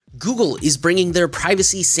Google is bringing their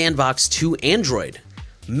privacy sandbox to Android.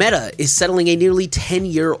 Meta is settling a nearly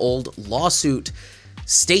 10-year-old lawsuit.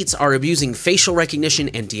 States are abusing facial recognition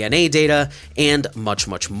and DNA data, and much,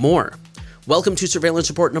 much more. Welcome to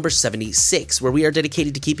Surveillance Report number 76, where we are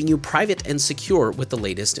dedicated to keeping you private and secure with the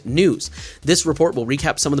latest news. This report will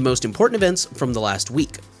recap some of the most important events from the last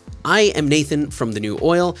week. I am Nathan from The New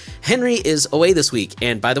Oil. Henry is away this week,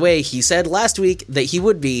 and by the way, he said last week that he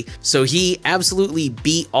would be, so he absolutely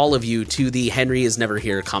beat all of you to the Henry is never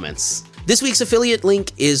here comments. This week's affiliate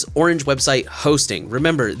link is Orange Website Hosting.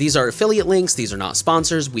 Remember, these are affiliate links, these are not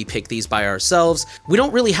sponsors, we pick these by ourselves. We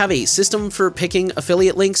don't really have a system for picking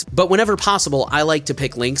affiliate links, but whenever possible, I like to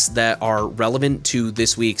pick links that are relevant to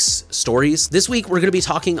this week's stories. This week, we're going to be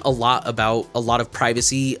talking a lot about a lot of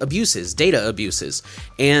privacy abuses, data abuses,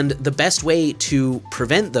 and the best way to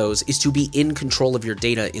prevent those is to be in control of your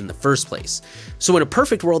data in the first place. So in a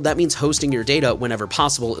perfect world, that means hosting your data whenever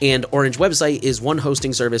possible, and Orange Website is one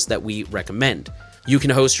hosting service that we recommend. You can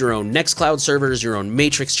host your own Nextcloud servers, your own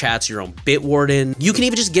Matrix chats, your own Bitwarden. You can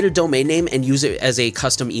even just get a domain name and use it as a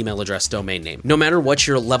custom email address domain name. No matter what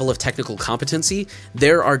your level of technical competency,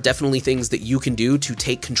 there are definitely things that you can do to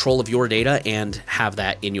take control of your data and have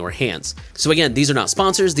that in your hands. So again, these are not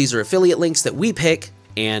sponsors, these are affiliate links that we pick.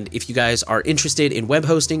 And if you guys are interested in web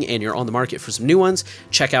hosting and you're on the market for some new ones,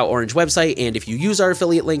 check out Orange Website. And if you use our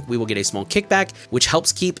affiliate link, we will get a small kickback, which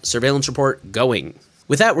helps keep Surveillance Report going.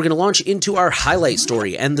 With that, we're going to launch into our highlight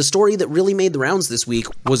story, and the story that really made the rounds this week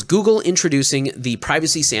was Google introducing the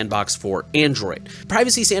Privacy Sandbox for Android.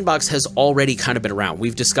 Privacy Sandbox has already kind of been around.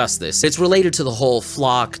 We've discussed this. It's related to the whole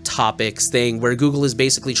FLoC topics thing where Google is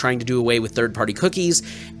basically trying to do away with third-party cookies,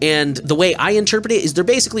 and the way I interpret it is they're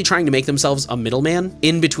basically trying to make themselves a middleman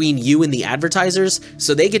in between you and the advertisers,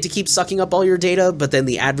 so they get to keep sucking up all your data, but then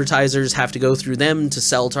the advertisers have to go through them to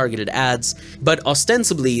sell targeted ads. But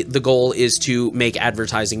ostensibly, the goal is to make advertising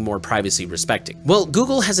more privacy respecting. Well,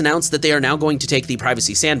 Google has announced that they are now going to take the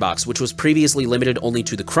Privacy Sandbox, which was previously limited only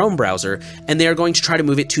to the Chrome browser, and they are going to try to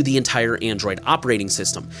move it to the entire Android operating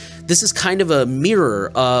system. This is kind of a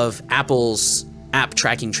mirror of Apple's app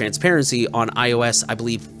tracking transparency on iOS, I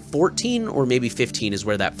believe 14 or maybe 15 is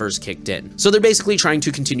where that first kicked in. So they're basically trying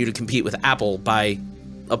to continue to compete with Apple by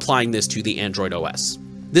applying this to the Android OS.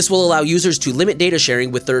 This will allow users to limit data sharing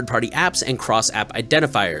with third-party apps and cross-app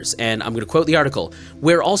identifiers. And I'm going to quote the article,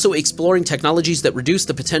 "We're also exploring technologies that reduce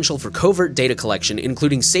the potential for covert data collection,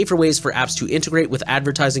 including safer ways for apps to integrate with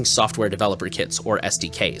advertising software developer kits, or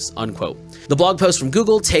SDKs, unquote. The blog post from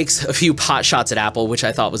Google takes a few pot shots at Apple, which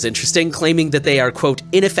I thought was interesting, claiming that they are, quote,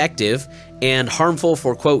 ineffective and harmful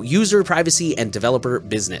for, quote, user privacy and developer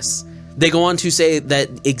business. They go on to say that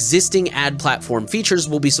existing ad platform features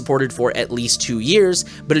will be supported for at least 2 years,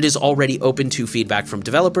 but it is already open to feedback from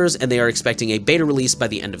developers, and they are expecting a beta release by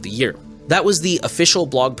the end of the year." That was the official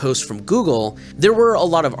blog post from Google. There were a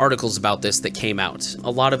lot of articles about this that came out.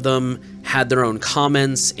 A lot of them had their own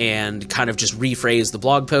comments and kind of just rephrased the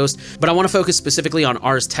blog post, but I want to focus specifically on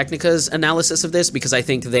Ars Technica's analysis of this because I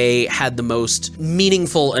think they had the most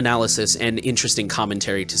meaningful analysis and interesting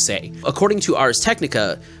commentary to say. According to Ars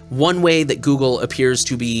Technica, one way that Google appears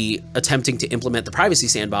to be attempting to implement the Privacy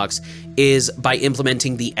Sandbox is by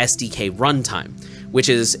implementing the SDK runtime, which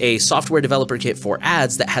is a software developer kit for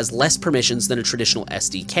ads that has less permissions than a traditional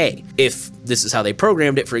SDK. If this is how they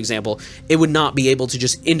programmed it, for example, it would not be able to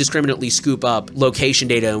just indiscriminately scoop up location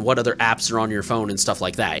data and what other apps are on your phone and stuff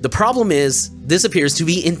like that. The problem is, this appears to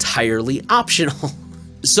be entirely optional.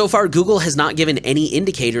 So far, Google has not given any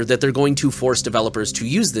indicator that they're going to force developers to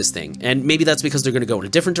use this thing, and maybe that's because they're going to go in a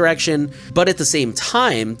different direction, but at the same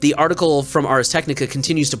time, the article from Ars Technica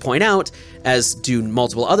continues to point out, as do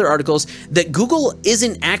multiple other articles, that Google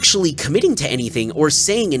isn't actually committing to anything or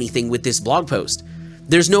saying anything with this blog post.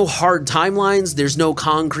 There's no hard timelines, there's no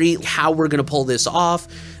concrete how we're going to pull this off.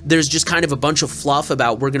 There's just kind of a bunch of fluff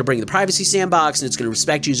about we're going to bring the Privacy Sandbox and it's going to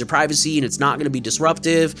respect user privacy and it's not going to be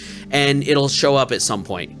disruptive and it'll show up at some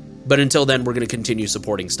point. But until then, we're going to continue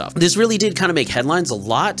supporting stuff. This really did kind of make headlines a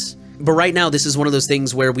lot. But right now, this is one of those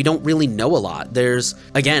things where we don't really know a lot. There's,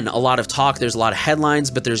 again, a lot of talk, there's a lot of headlines,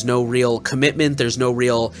 but there's no real commitment, there's no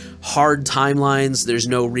real hard timelines, there's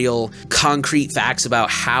no real concrete facts about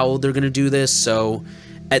how they're going to do this. So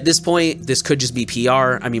at this point, this could just be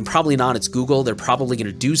PR. I mean, probably not. It's Google. They're probably going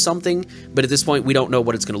to do something. But at this point, we don't know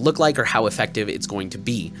what it's going to look like or how effective it's going to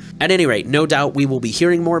be. At any rate, no doubt we will be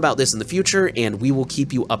hearing more about this in the future, and we will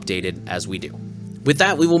keep you updated as we do. With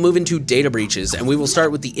that, we will move into data breaches, and we will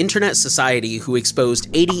start with the Internet Society, who exposed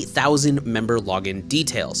 80,000 member login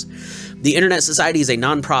details. The Internet Society is a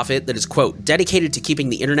nonprofit that is, quote, dedicated to keeping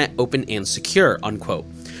the internet open and secure, unquote.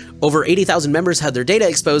 Over 80,000 members had their data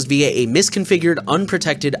exposed via a misconfigured,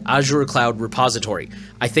 unprotected Azure Cloud repository.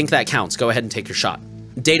 I think that counts. Go ahead and take your shot.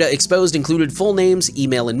 Data exposed included full names,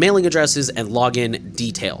 email and mailing addresses, and login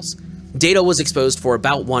details. Data was exposed for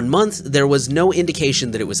about 1 month. There was no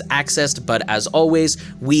indication that it was accessed, but as always,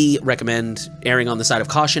 we recommend erring on the side of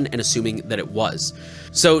caution and assuming that it was.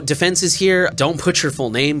 So defenses here: don't put your full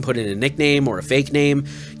name, put in a nickname or a fake name,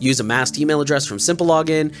 use a masked email address from Simple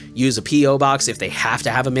Login, use a PO box if they have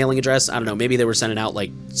to have a mailing address. I don't know, maybe they were sending out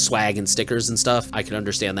like swag and stickers and stuff. I can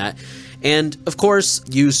understand that. And of course,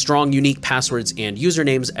 use strong, unique passwords and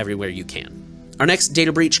usernames everywhere you can. Our next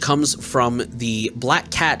data breach comes from the Black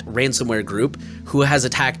Cat ransomware group, who has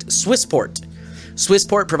attacked Swissport.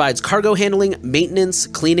 Swissport provides cargo handling, maintenance,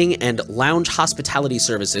 cleaning, and lounge hospitality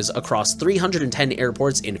services across 310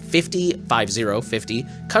 airports in 50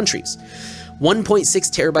 countries. 1.6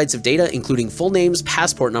 terabytes of data, including full names,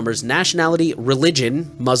 passport numbers, nationality,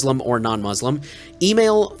 religion, Muslim or non-Muslim,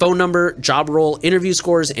 email, phone number, job role, interview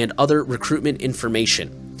scores, and other recruitment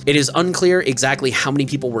information. It is unclear exactly how many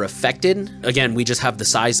people were affected. Again, we just have the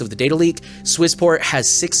size of the data leak. Swissport has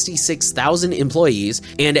 66,000 employees,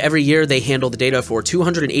 and every year they handle the data for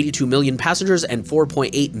 282 million passengers and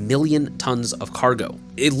 4.8 million tons of cargo.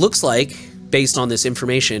 It looks like, based on this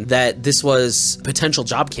information, that this was potential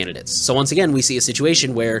job candidates. So once again, we see a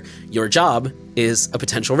situation where your job is a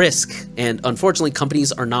potential risk. And unfortunately,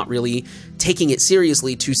 companies are not really taking it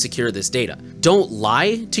seriously to secure this data. Don't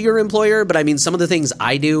lie to your employer, but I mean, some of the things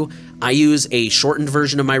I do, I use a shortened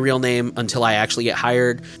version of my real name until I actually get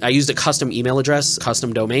hired. I used a custom email address,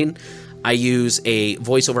 custom domain. I use a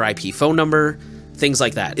voice over IP phone number, things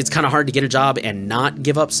like that. It's kind of hard to get a job and not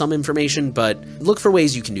give up some information, but look for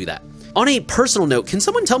ways you can do that. On a personal note, can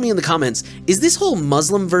someone tell me in the comments, is this whole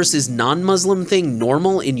Muslim versus non-Muslim thing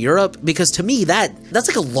normal in Europe? Because to me, that's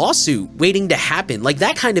like a lawsuit waiting to happen. Like,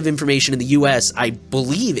 that kind of information in the US, I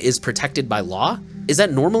believe, is protected by law. Is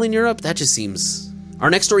that normal in Europe? That just seems... Our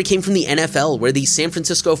next story came from the NFL, where the San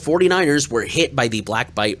Francisco 49ers were hit by the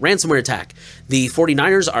Black Bite ransomware attack. The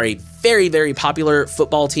 49ers are a very, very popular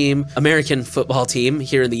football team, American football team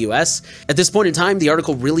here in the US. At this point in time, the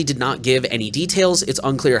article really did not give any details. It's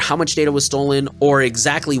unclear how much data was stolen, or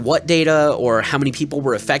exactly what data, or how many people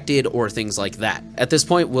were affected, or things like that. At this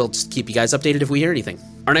point, we'll just keep you guys updated if we hear anything.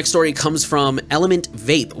 Our next story comes from Element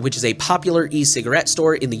Vape, which is a popular e-cigarette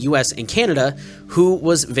store in the US and Canada, who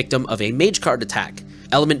was victim of a Mage Card attack.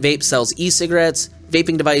 Element Vape sells e-cigarettes,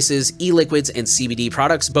 vaping devices, e-liquids, and CBD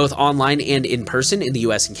products, both online and in person in the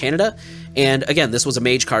US and Canada. And again, this was a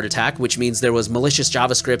Mage Card attack, which means there was malicious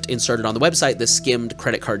JavaScript inserted on the website that skimmed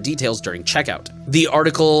credit card details during checkout. The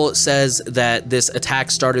article says that this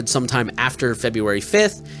attack started sometime after February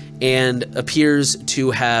 5th and appears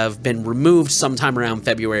to have been removed sometime around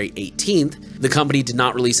February 18th. The company did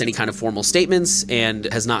not release any kind of formal statements and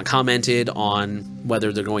has not commented on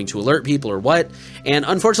whether they're going to alert people or what. And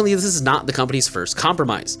unfortunately, this is not the company's first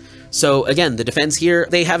compromise. So again, the defense here,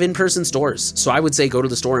 they have in-person stores. So I would say go to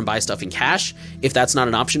the store and buy stuff in cash. If that's not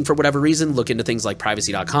an option for whatever reason, look into things like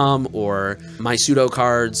privacy.com or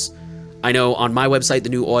MySudoCards. I know on my website, The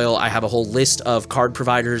New Oil, I have a whole list of card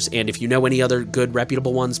providers, and if you know any other good,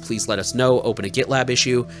 reputable ones, please let us know. Open a GitLab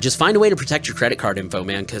issue. Just find a way to protect your credit card info,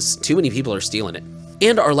 man, because too many people are stealing it.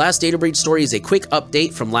 And our last data breach story is a quick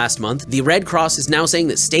update from last month. The Red Cross is now saying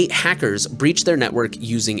that state hackers breached their network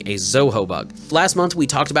using a Zoho bug. Last month, we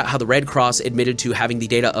talked about how the Red Cross admitted to having the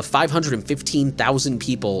data of 515,000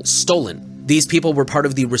 people stolen. These people were part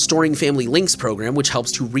of the Restoring Family Links program, which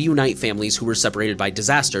helps to reunite families who were separated by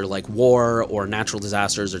disaster, like war or natural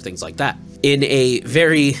disasters or things like that. In a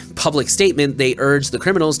very public statement, they urged the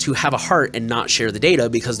criminals to have a heart and not share the data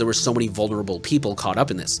because there were so many vulnerable people caught up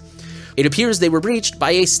in this. It appears they were breached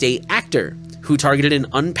by a state actor who targeted an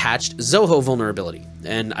unpatched Zoho vulnerability.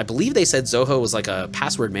 And I believe they said Zoho was like a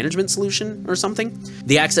password management solution or something.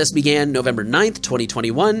 The access began November 9th,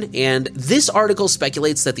 2021, and this article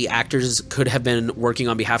speculates that the actors could have been working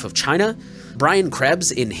on behalf of China. Brian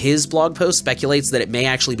Krebs, in his blog post, speculates that it may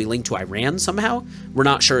actually be linked to Iran somehow. We're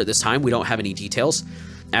not sure at this time. We don't have any details.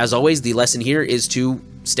 As always, the lesson here is to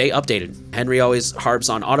stay updated. Henry always harps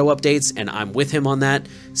on auto updates, and I'm with him on that.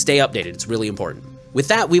 Stay updated. It's really important. With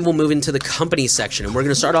that, we will move into the company section, and we're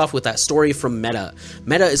going to start off with that story from Meta.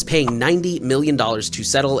 Meta is paying $90 million to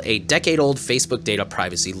settle a decade-old Facebook data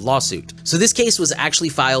privacy lawsuit. So this case was actually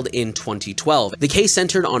filed in 2012. The case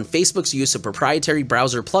centered on Facebook's use of proprietary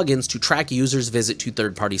browser plugins to track users' visit to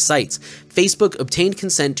third-party sites. Facebook obtained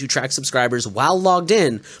consent to track subscribers while logged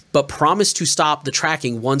in, but promised to stop the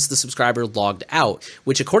tracking once the subscriber logged out,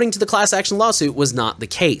 which according to the class action lawsuit was not the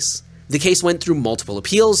case. The case went through multiple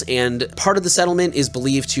appeals, and part of the settlement is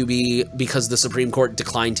believed to be because the Supreme Court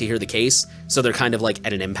declined to hear the case, so they're kind of like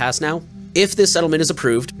at an impasse now. If this settlement is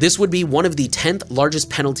approved, this would be one of the 10th largest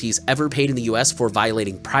penalties ever paid in the US for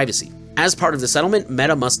violating privacy. As part of the settlement,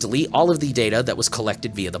 Meta must delete all of the data that was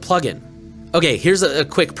collected via the plugin. Okay, here's a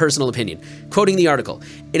quick personal opinion. Quoting the article,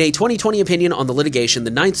 in a 2020 opinion on the litigation,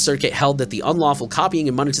 the Ninth Circuit held that the unlawful copying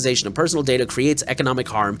and monetization of personal data creates economic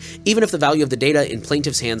harm, even if the value of the data in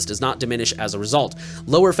plaintiff's hands does not diminish as a result.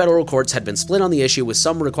 Lower federal courts had been split on the issue, with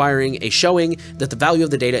some requiring a showing that the value of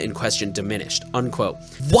the data in question diminished, unquote.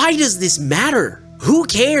 Why does this matter? Who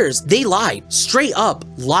cares? They lied. Straight up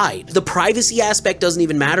lied. The privacy aspect doesn't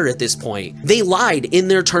even matter at this point. They lied in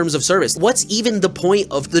their terms of service. What's even the point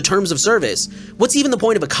of the terms of service? What's even the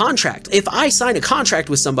point of a contract? If I sign a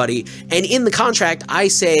contract with somebody and in the contract I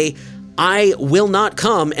say, I will not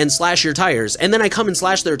come and slash your tires, and then I come and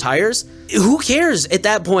slash their tires, who cares at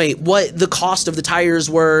that point what the cost of the tires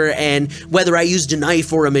were and whether I used a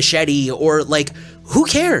knife or a machete, or like, who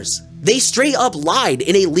cares? They straight up lied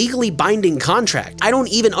in a legally binding contract. I don't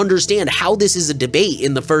even understand how this is a debate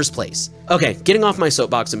in the first place. Okay, getting off my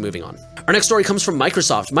soapbox and moving on. Our next story comes from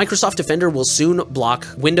Microsoft. Microsoft Defender will soon block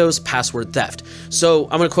Windows password theft. So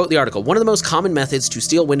I'm going to quote the article. One of the most common methods to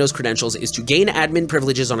steal Windows credentials is to gain admin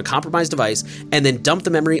privileges on a compromised device and then dump the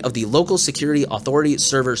memory of the Local Security Authority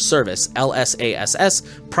Server Service,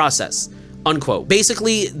 LSASS, process. Unquote.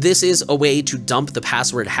 Basically, this is a way to dump the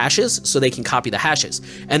password hashes so they can copy the hashes,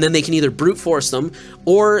 and then they can either brute force them,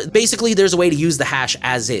 or basically there's a way to use the hash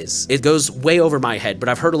as is. It goes way over my head, but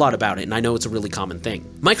I've heard a lot about it and I know it's a really common thing.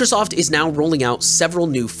 Microsoft is now rolling out several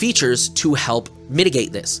new features to help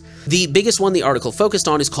mitigate this. The biggest one the article focused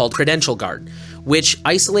on is called Credential Guard, which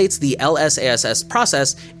isolates the LSASS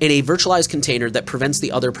process in a virtualized container that prevents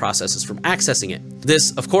the other processes from accessing it.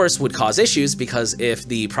 This, of course, would cause issues because if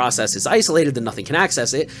the process is isolated, then nothing can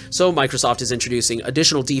access it. So Microsoft is introducing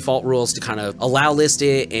additional default rules to kind of allow list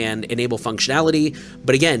it and enable functionality.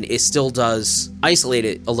 But again, it still does isolate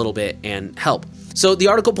it a little bit and help. So the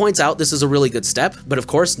article points out this is a really good step, but of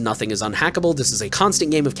course, nothing is unhackable. This is a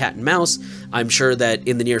constant game of cat and mouse. I'm sure that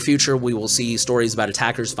in the near future, we will see stories about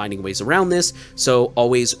attackers finding ways around this, so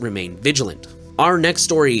always remain vigilant. Our next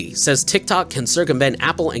story says TikTok can circumvent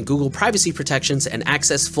Apple and Google privacy protections and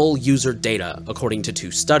access full user data, according to 2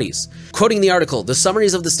 studies. Quoting the article, the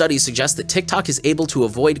summaries of the studies suggest that TikTok is able to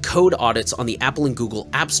avoid code audits on the Apple and Google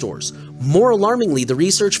app stores. More alarmingly, the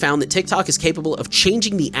research found that TikTok is capable of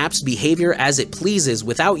changing the app's behavior as it pleases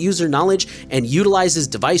without user knowledge and utilizes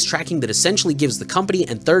device tracking that essentially gives the company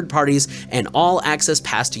and third parties an all-access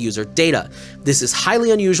pass to user data. This is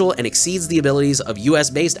highly unusual and exceeds the abilities of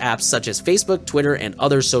US-based apps such as Facebook, Twitter, and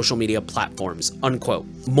other social media platforms, unquote.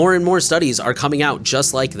 More and more studies are coming out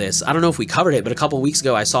just like this. I don't know if we covered it, but a couple weeks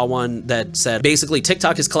ago I saw one that said basically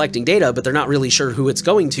TikTok is collecting data, but they're not really sure who it's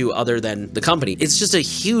going to other than the company. It's just a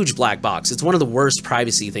huge black box. It's one of the worst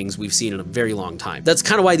privacy things we've seen in a very long time. That's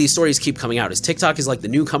kind of why these stories keep coming out, is TikTok is like the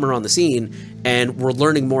newcomer on the scene, and we're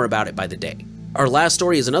learning more about it by the day. Our last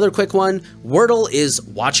story is another quick one. Wordle is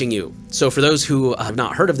watching you. So for those who have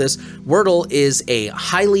not heard of this, Wordle is a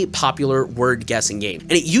highly popular word guessing game.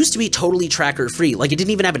 And it used to be totally tracker free. Like, it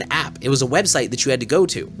didn't even have an app. It was a website that you had to go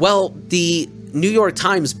to. Well, the New York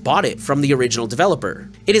Times bought it from the original developer.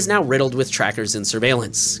 It is now riddled with trackers and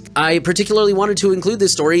surveillance. I particularly wanted to include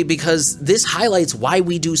this story because this highlights why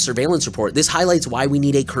we do Surveillance Report. This highlights why we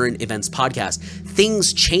need a current events podcast.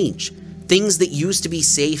 Things change. Things that used to be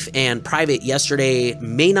safe and private yesterday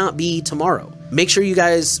may not be tomorrow. Make sure you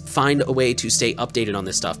guys find a way to stay updated on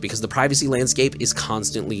this stuff because the privacy landscape is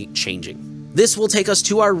constantly changing. This will take us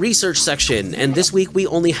to our research section, and this week we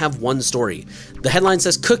only have one story. The headline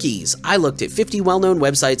says, Cookies. I looked at 50 well-known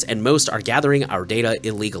websites and most are gathering our data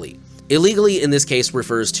illegally. Illegally in this case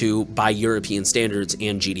refers to by European standards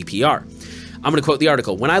and GDPR. I'm going to quote the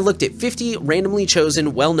article. When I looked at 50 randomly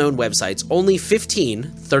chosen well-known websites, only 15,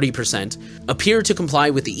 30%, appear to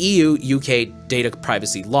comply with the EU, UK data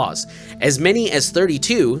privacy laws. As many as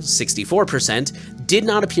 32, 64%, did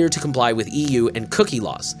not appear to comply with EU and cookie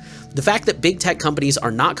laws. The fact that big tech companies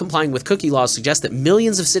are not complying with cookie laws suggests that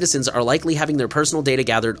millions of citizens are likely having their personal data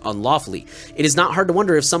gathered unlawfully. It is not hard to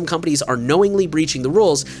wonder if some companies are knowingly breaching the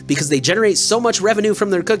rules because they generate so much revenue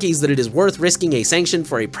from their cookies that it is worth risking a sanction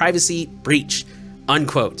for a privacy breach,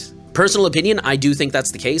 unquote. Personal opinion, I do think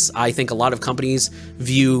that's the case. I think a lot of companies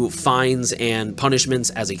view fines and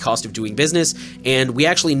punishments as a cost of doing business, and we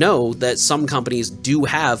actually know that some companies do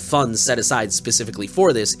have funds set aside specifically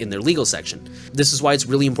for this in their legal section. This is why it's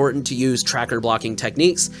really important to use tracker blocking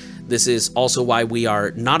techniques. This is also why we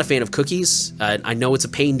are not a fan of cookies. I know it's a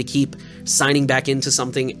pain to keep signing back into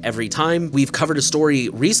something every time. We've covered a story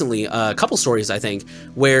recently, a couple stories I think,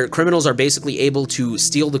 where criminals are basically able to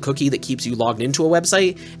steal the cookie that keeps you logged into a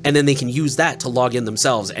website, and then they can use that to log in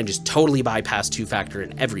themselves and just totally bypass two-factor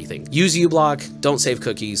and everything. Use uBlock, don't save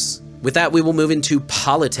cookies. With that, we will move into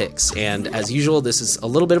politics, and as usual, this is a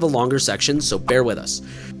little bit of a longer section, so bear with us.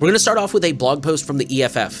 We're going to start off with a blog post from the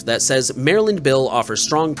EFF that says, Maryland bill offers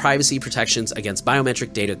strong privacy protections against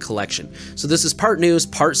biometric data collection. So this is part news,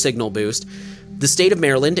 part signal boost. The state of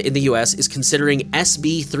Maryland in the US is considering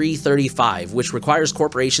SB 335, which requires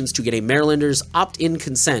corporations to get a Marylander's opt-in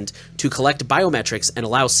consent to collect biometrics and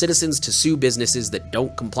allow citizens to sue businesses that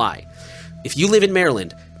don't comply. If you live in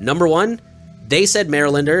Maryland, number one, they said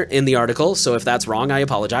Marylander in the article, so if that's wrong, I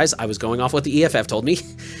apologize. I was going off what the EFF told me.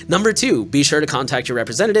 Number two, be sure to contact your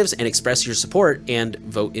representatives and express your support and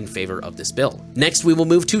vote in favor of this bill. Next, we will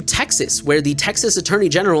move to Texas, where the Texas Attorney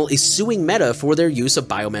General is suing Meta for their use of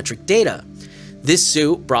biometric data. This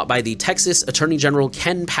suit, brought by the Texas Attorney General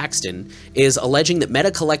Ken Paxton, is alleging that Meta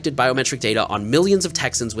collected biometric data on millions of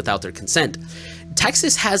Texans without their consent.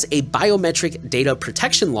 Texas has a biometric data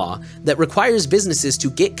protection law that requires businesses to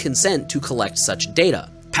get consent to collect such data.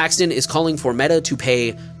 Paxton is calling for Meta to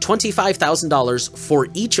pay $25,000 for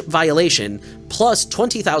each violation, plus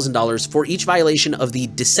 $20,000 for each violation of the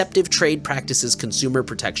Deceptive Trade Practices Consumer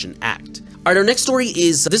Protection Act. All right, our next story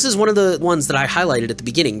this is one of the ones that I highlighted at the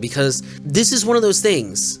beginning, because this is one of those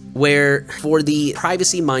things where, for the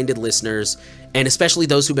privacy-minded listeners, and especially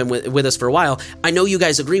those who've been with us for a while, I know you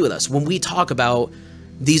guys agree with us when we talk about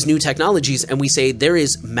these new technologies and we say there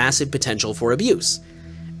is massive potential for abuse.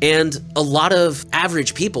 And a lot of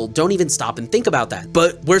average people don't even stop and think about that.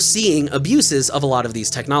 But we're seeing abuses of a lot of these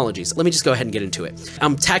technologies. Let me just go ahead and get into it.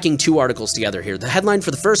 I'm tacking two articles together here. The headline for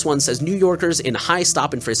the first one says, New Yorkers in high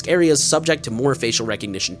stop and frisk areas subject to more facial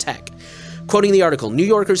recognition tech. Quoting the article, New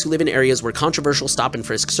Yorkers who live in areas where controversial stop and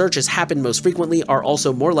frisk searches happen most frequently are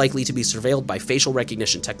also more likely to be surveilled by facial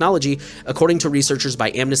recognition technology, according to researchers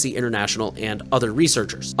by Amnesty International and other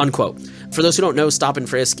researchers, unquote. For those who don't know, stop and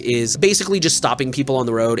frisk is basically just stopping people on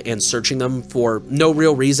the road and searching them for no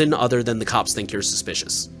real reason other than the cops think you're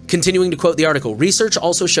suspicious. Continuing to quote the article, research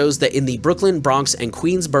also shows that in the Brooklyn, Bronx, and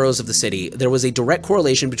Queens boroughs of the city, there was a direct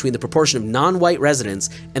correlation between the proportion of non-white residents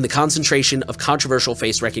and the concentration of controversial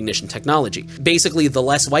face recognition technology. Basically, the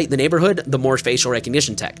less white the neighborhood, the more facial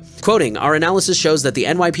recognition tech. Quoting, our analysis shows that the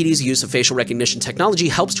NYPD's use of facial recognition technology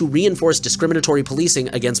helps to reinforce discriminatory policing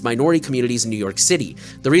against minority communities in New York City.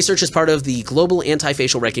 The research is part of the global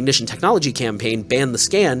anti-facial recognition technology campaign, Ban the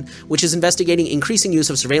Scan, which is investigating increasing use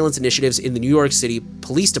of surveillance initiatives in the New York City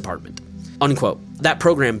Police Department. Unquote. That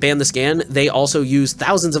program, Ban the Scan, they also use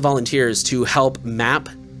thousands of volunteers to help map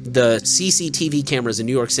the CCTV cameras in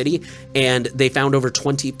New York City, and they found over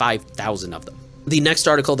 25,000 of them. The next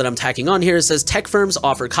article that I'm tacking on here says tech firms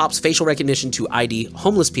offer cops facial recognition to ID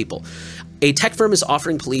homeless people. A tech firm is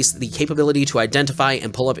offering police the capability to identify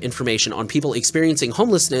and pull up information on people experiencing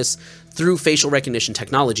homelessness through facial recognition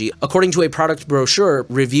technology, according to a product brochure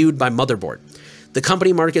reviewed by Motherboard. The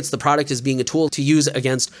company markets the product as being a tool to use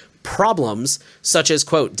against problems such as,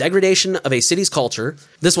 quote, degradation of a city's culture,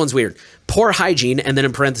 this one's weird, poor hygiene, and then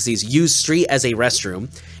in parentheses, use street as a restroom,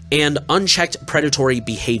 and unchecked predatory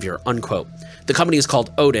behavior, unquote. The company is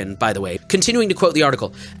called Odin, by the way. Continuing to quote the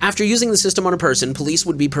article, after using the system on a person, police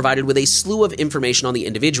would be provided with a slew of information on the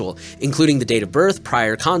individual, including the date of birth,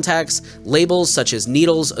 prior contacts, labels such as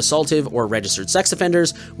needles, assaultive or registered sex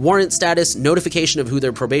offenders, warrant status, notification of who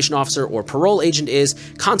their probation officer or parole agent is,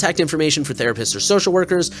 contact information for therapists or social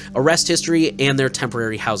workers, arrest history, and their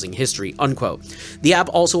temporary housing history, unquote. The app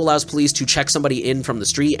also allows police to check somebody in from the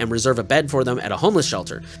street and reserve a bed for them at a homeless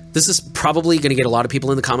shelter. This is probably going to get a lot of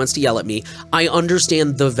people in the comments to yell at me. I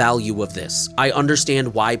understand the value of this. I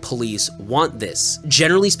understand why police want this.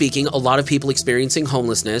 Generally speaking, a lot of people experiencing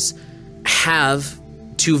homelessness have,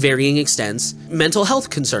 to varying extents, mental health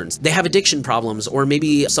concerns. They have addiction problems, or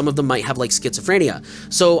maybe some of them might have like schizophrenia.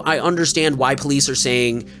 So I understand why police are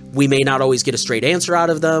saying we may not always get a straight answer out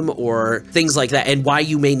of them or things like that, and why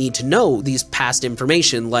you may need to know these past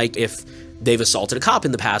information, like if they've assaulted a cop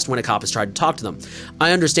in the past when a cop has tried to talk to them.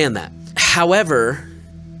 I understand that. However,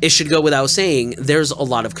 it should go without saying, there's a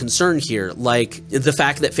lot of concern here, like the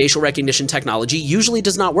fact that facial recognition technology usually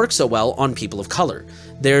does not work so well on people of color.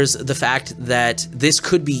 There's the fact that this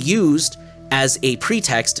could be used as a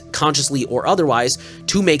pretext, consciously or otherwise,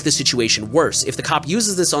 to make the situation worse. If the cop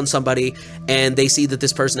uses this on somebody and they see that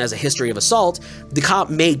this person has a history of assault, the cop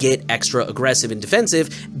may get extra aggressive and defensive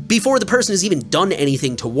before the person has even done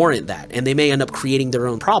anything to warrant that, and they may end up creating their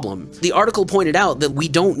own problem. The article pointed out that we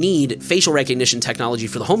don't need facial recognition technology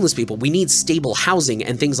for the homeless people. We need stable housing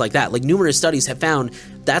and things like that. Like, numerous studies have found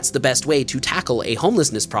that's the best way to tackle a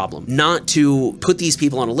homelessness problem. Not to put these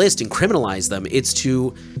people on a list and criminalize them, it's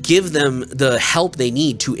to give them the help they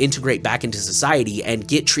need to integrate back into society and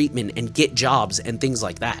get treatment and get jobs and things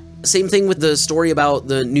like that. Same thing with the story about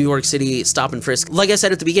the New York City stop and frisk. Like I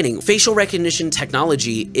said at the beginning, facial recognition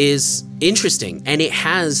technology is interesting and it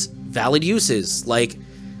has valid uses. Like,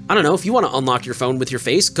 I don't know, if you want to unlock your phone with your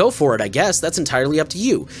face, go for it, I guess. That's entirely up to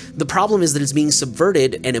you. The problem is that it's being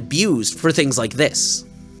subverted and abused for things like this.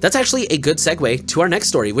 That's actually a good segue to our next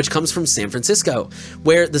story, which comes from San Francisco,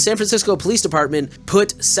 where the San Francisco Police Department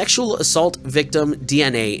put sexual assault victim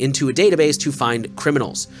DNA into a database to find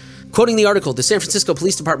criminals. Quoting the article, the San Francisco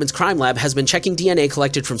Police Department's crime lab has been checking DNA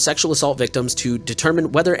collected from sexual assault victims to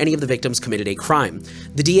determine whether any of the victims committed a crime.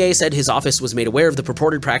 The DA said his office was made aware of the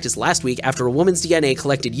purported practice last week after a woman's DNA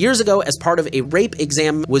collected years ago as part of a rape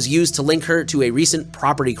exam was used to link her to a recent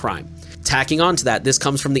property crime. Tacking on to that, this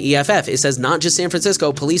comes from the EFF. It says not just San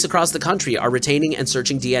Francisco, police across the country are retaining and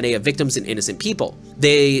searching DNA of victims and innocent people.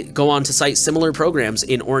 They go on to cite similar programs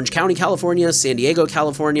in Orange County, California, San Diego,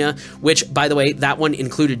 California, which, by the way, that one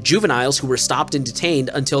included juveniles who were stopped and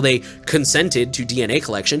detained until they consented to DNA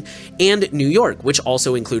collection, and New York, which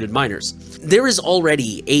also included minors. There is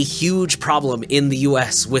already a huge problem in the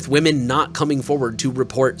US with women not coming forward to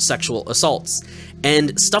report sexual assaults,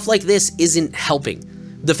 and stuff like this isn't helping.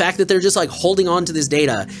 The fact that they're just like holding on to this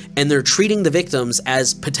data and they're treating the victims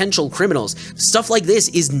as potential criminals, stuff like this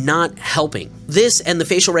is not helping. This and the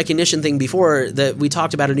facial recognition thing before that we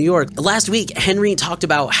talked about in New York. Last week, Henry talked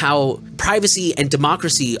about how privacy and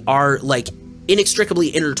democracy are like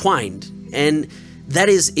inextricably intertwined. And that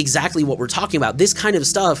is exactly what we're talking about. This kind of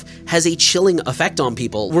stuff has a chilling effect on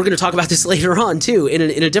people. We're going to talk about this later on too, in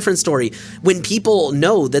a different story. When people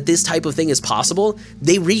know that this type of thing is possible,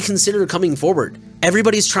 they reconsider coming forward.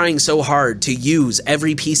 Everybody's trying so hard to use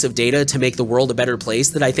every piece of data to make the world a better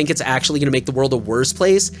place that I think it's actually going to make the world a worse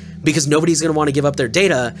place, because nobody's going to want to give up their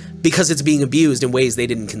data because it's being abused in ways they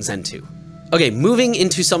didn't consent to. Okay, moving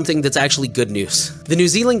into something that's actually good news. The New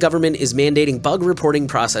Zealand government is mandating bug reporting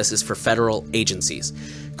processes for federal agencies.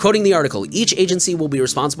 Quoting the article, each agency will be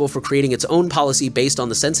responsible for creating its own policy based on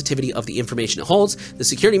the sensitivity of the information it holds, the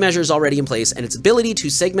security measures already in place, and its ability to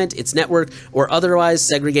segment its network or otherwise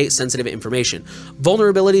segregate sensitive information.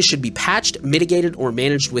 Vulnerabilities should be patched, mitigated, or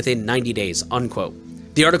managed within 90 days, unquote.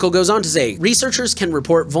 The article goes on to say, researchers can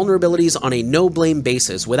report vulnerabilities on a no-blame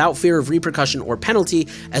basis without fear of repercussion or penalty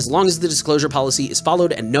as long as the disclosure policy is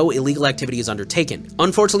followed and no illegal activity is undertaken.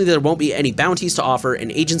 Unfortunately, there won't be any bounties to offer,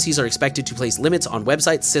 and agencies are expected to place limits on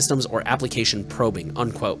websites, systems, or application probing,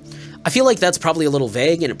 unquote. I feel like that's probably a little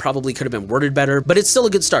vague and it probably could have been worded better, but it's still a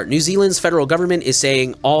good start. New Zealand's federal government is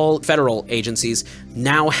saying all federal agencies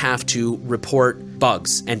now have to report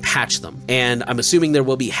bugs and patch them. And I'm assuming there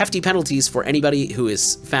will be hefty penalties for anybody who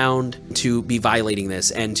is found to be violating this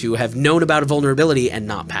and to have known about a vulnerability and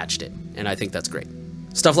not patched it. And I think that's great.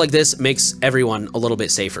 Stuff like this makes everyone a little bit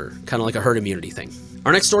safer, kind of like a herd immunity thing.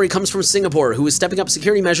 Our next story comes from Singapore, who is stepping up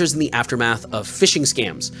security measures in the aftermath of phishing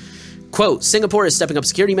scams. Quote, Singapore is stepping up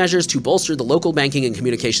security measures to bolster the local banking and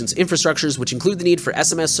communications infrastructures, which include the need for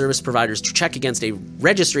SMS service providers to check against a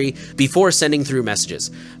registry before sending through messages.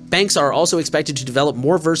 Banks are also expected to develop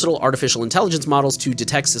more versatile artificial intelligence models to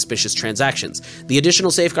detect suspicious transactions. The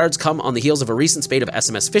additional safeguards come on the heels of a recent spate of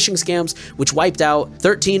SMS phishing scams, which wiped out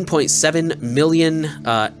 13.7 million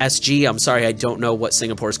SG. I'm sorry, I don't know what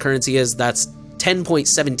Singapore's currency is. That's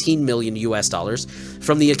 10.17 million US dollars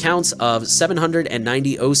from the accounts of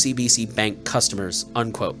 790 OCBC bank customers,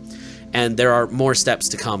 unquote. And there are more steps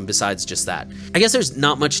to come besides just that. I guess there's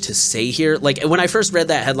not much to say here. Like, when I first read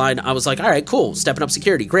that headline, I was like, all right, cool, stepping up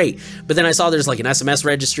security, great. But then I saw there's like an SMS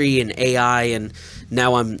registry and AI, and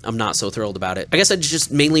now I'm not so thrilled about it. I guess I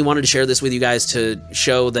just mainly wanted to share this with you guys to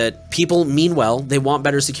show that people mean well, they want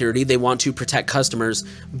better security, they want to protect customers,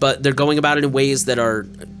 but they're going about it in ways that are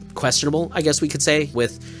questionable, I guess we could say,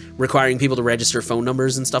 with requiring people to register phone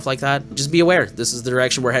numbers and stuff like that. Just be aware, this is the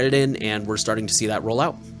direction we're headed in, and we're starting to see that roll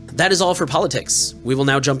out. That is all for politics. We will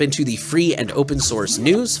now jump into the free and open source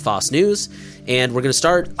news, FOSS News, and we're going to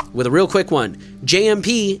start with a real quick one.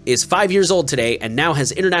 JMP is 5 years old today and now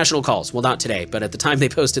has international calls. Well, not today, but at the time they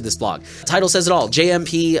posted this blog. The title says it all.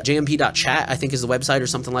 JMP.chat, I think is the website or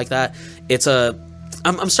something like that. It's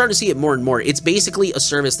I'm starting to see it more and more. It's basically a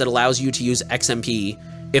service that allows you to use XMP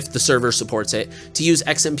if the server supports it, to use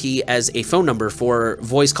XMP as a phone number for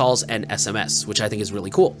voice calls and SMS, which I think is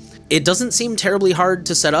really cool. It doesn't seem terribly hard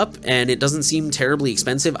to set up, and it doesn't seem terribly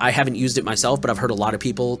expensive. I haven't used it myself, but I've heard a lot of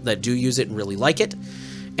people that do use it and really like it.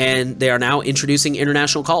 And they are now introducing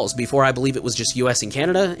international calls. Before, I believe it was just US and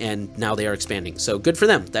Canada, and now they are expanding. So good for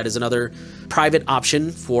them. That is another private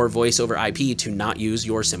option for voice over IP to not use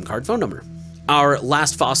your SIM card phone number. Our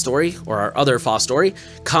last FOSS story, or our other FOSS story,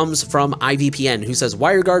 comes from IVPN, who says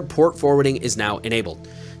WireGuard port forwarding is now enabled.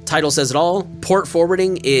 Title says it all. Port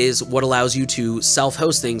forwarding is what allows you to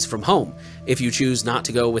self-host things from home. If you choose not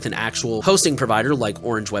to go with an actual hosting provider like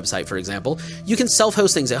Orange Website, for example, you can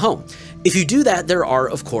self-host things at home. If you do that, there are,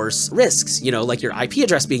 of course, risks, like your IP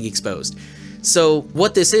address being exposed. So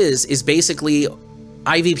what this is basically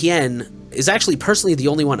IVPN is actually personally the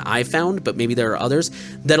only one I've found, but maybe there are others,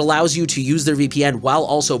 that allows you to use their VPN while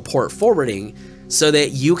also port forwarding so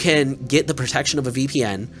that you can get the protection of a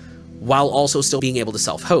VPN while also still being able to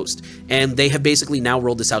self-host. And they have basically now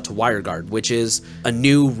rolled this out to WireGuard, which is a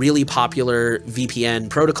new, really popular VPN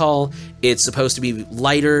protocol. It's supposed to be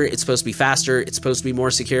lighter, it's supposed to be faster, it's supposed to be more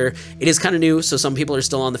secure. It is kind of new, so some people are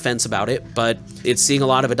still on the fence about it, but it's seeing a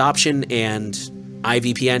lot of adoption, and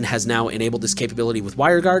IVPN has now enabled this capability with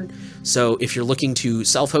WireGuard. So if you're looking to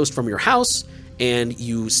self-host from your house and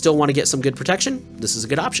you still want to get some good protection, this is a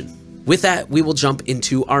good option. With that, we will jump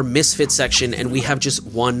into our Misfits section, and we have just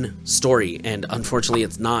one story, and unfortunately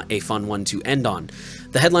it's not a fun one to end on.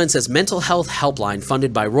 The headline says, Mental Health Helpline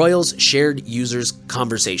funded by Royals shared users'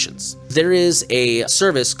 conversations. There is a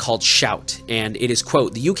service called Shout, and it is,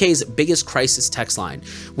 quote, the UK's biggest crisis text line,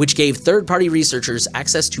 which gave third-party researchers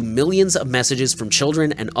access to millions of messages from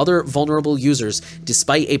children and other vulnerable users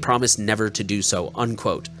despite a promise never to do so,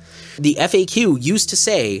 unquote. The FAQ used to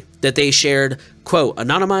say that they shared, quote,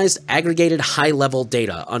 anonymized, aggregated high-level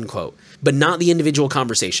data, unquote, but not the individual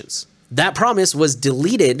conversations. That promise was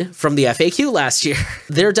deleted from the FAQ last year.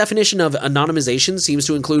 Their definition of anonymization seems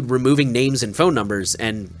to include removing names and phone numbers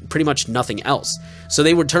and pretty much nothing else. So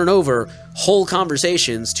they would turn over whole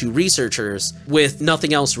conversations to researchers with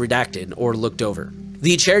nothing else redacted or looked over.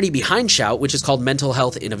 The charity behind Shout, which is called Mental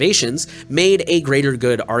Health Innovations, made a greater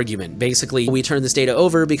good argument. Basically, we turn this data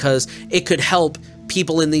over because it could help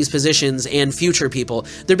people in these positions and future people.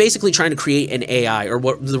 They're basically trying to create an AI, or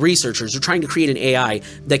what the researchers are trying to create an AI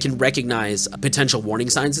that can recognize potential warning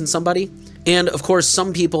signs in somebody. And of course,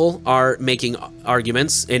 some people are making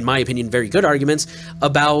arguments, in my opinion, very good arguments,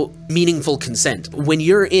 about meaningful consent. When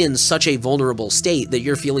you're in such a vulnerable state that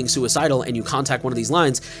you're feeling suicidal and you contact one of these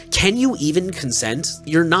lines, can you even consent?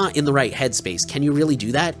 You're not in the right headspace. Can you really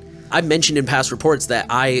do that? I've mentioned in past reports that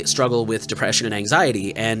I struggle with depression and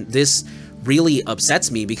anxiety, and this really upsets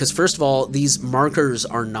me because, first of all, these markers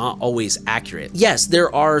are not always accurate. Yes,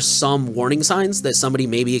 there are some warning signs that somebody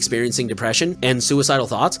may be experiencing depression and suicidal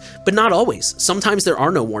thoughts, but not always. Sometimes there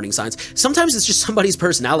are no warning signs. Sometimes it's just somebody's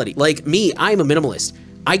personality. Like me, I'm a minimalist.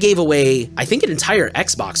 I gave away, I think, an entire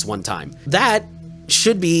Xbox one time. That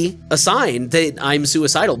should be a sign that I'm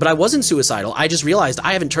suicidal, but I wasn't suicidal. I just realized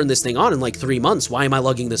I haven't turned this thing on in like 3 months. Why am I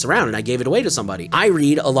lugging this around? And I gave it away to somebody. I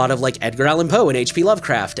read a lot of like Edgar Allan Poe and H.P.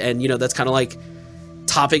 Lovecraft, and that's kind of like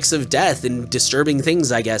topics of death and disturbing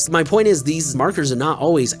things, I guess. My point is, these markers are not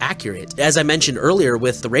always accurate. As I mentioned earlier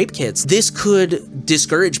with the rape kits, this could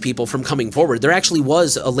discourage people from coming forward. There actually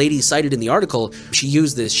was a lady cited in the article. She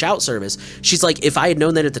used this Shout service. She's like, if I had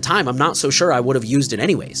known that at the time, I'm not so sure I would have used it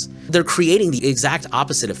anyways. They're creating the exact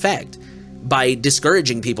opposite effect by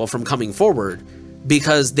discouraging people from coming forward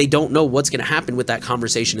because they don't know what's going to happen with that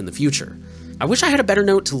conversation in the future. I wish I had a better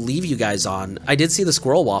note to leave you guys on. I did see the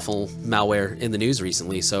Squirrel Waffle malware in the news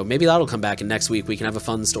recently, so maybe that'll come back, and next week we can have a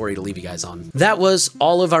fun story to leave you guys on. That was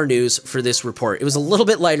all of our news for this report. It was a little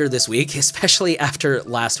bit lighter this week, especially after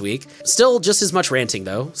last week. Still just as much ranting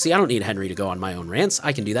though. See, I don't need Henry to go on my own rants.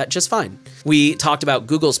 I can do that just fine. We talked about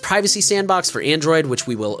Google's privacy sandbox for Android, which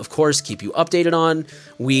we will of course keep you updated on.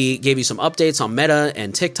 We gave you some updates on Meta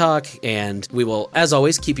and TikTok, and we will, as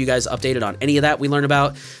always, keep you guys updated on any of that we learn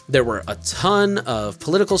about. There were a ton of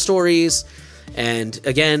political stories, and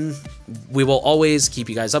again, we will always keep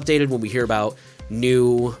you guys updated when we hear about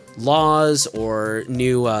new laws or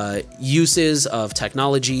new uses of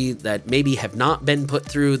technology that maybe have not been put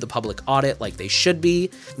through the public audit like they should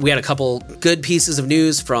be. We had a couple good pieces of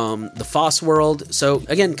news from the FOSS world, so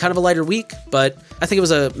again, kind of a lighter week, but I think it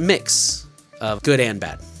was a mix of good and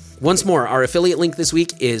bad. Once more, our affiliate link this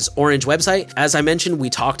week is Orange Website. As I mentioned,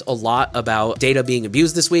 we talked a lot about data being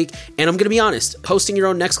abused this week, and I'm going to be honest, hosting your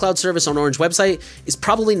own Nextcloud service on Orange Website is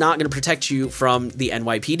probably not going to protect you from the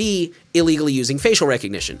NYPD illegally using facial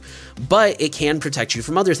recognition, but it can protect you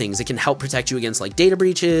from other things. It can help protect you against like data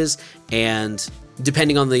breaches, and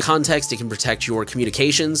depending on the context, it can protect your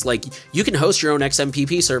communications. Like you can host your own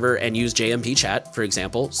XMPP server and use JMP chat, for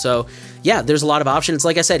example. So yeah, there's a lot of options.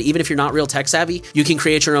 Like I said, even if you're not real tech savvy, you can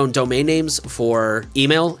create your own domain names for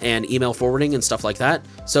email and email forwarding and stuff like that.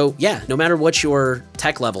 So yeah, no matter what your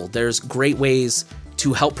tech level, there's great ways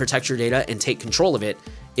to help protect your data and take control of it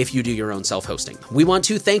if you do your own self-hosting. We want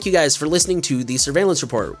to thank you guys for listening to the Surveillance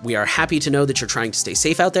Report. We are happy to know that you're trying to stay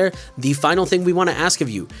safe out there. The final thing we want to ask of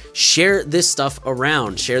you, share this stuff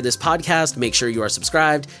around. Share this podcast, make sure you are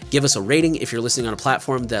subscribed, give us a rating if you're listening on a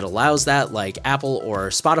platform that allows that, like Apple or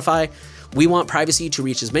Spotify. We want privacy to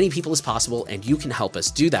reach as many people as possible, and you can help us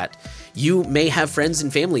do that. You may have friends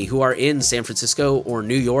and family who are in San Francisco or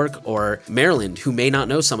New York or Maryland who may not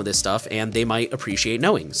know some of this stuff, and they might appreciate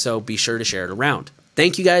knowing, so be sure to share it around.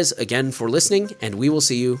 Thank you guys again for listening, and we will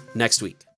see you next week.